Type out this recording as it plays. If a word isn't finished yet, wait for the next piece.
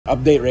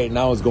update right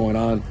now is going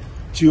on.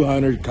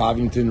 200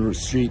 Covington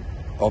Street,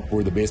 up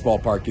where the baseball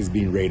park is,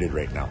 being raided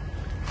right now.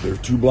 They're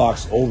 2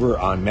 blocks over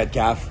on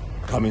Metcalf,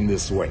 coming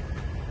this way.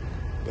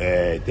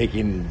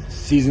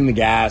 Seizing the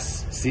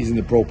gas, seizing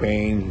the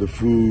propane, the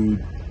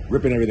food,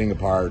 ripping everything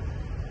apart,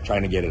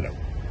 trying to get it out.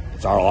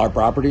 It's all our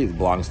property, it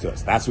belongs to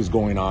us. That's what's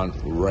going on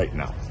right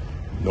now.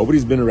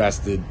 Nobody's been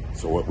arrested,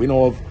 so what we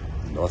know of,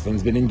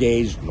 nothing's been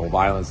engaged, no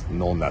violence,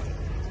 no nothing.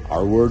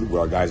 Our word,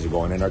 where our guys are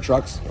going in our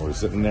trucks, and we're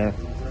sitting there,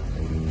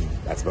 and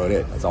that's about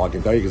it. That's all I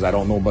can tell you, because I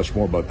don't know much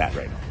more about that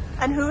right now.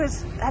 And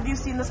have you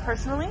seen this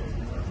personally?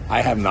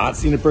 I have not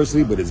seen it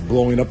personally, but it's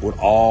blowing up with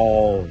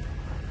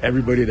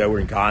everybody that we're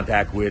in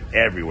contact with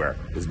everywhere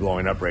is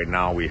blowing up right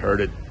now. We heard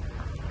it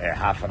a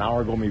half an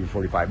hour ago, maybe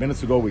 45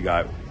 minutes ago. We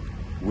got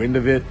wind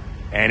of it,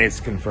 and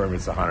it's confirmed.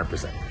 It's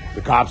 100%.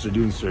 The cops are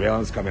doing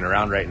surveillance coming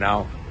around right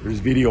now. There's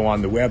video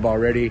on the web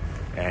already,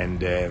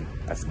 and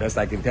that's the best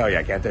I can tell you.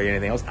 I can't tell you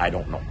anything else. I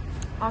don't know.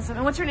 Awesome.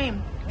 And what's your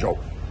name? Joe.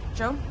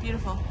 Joe?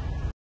 Beautiful.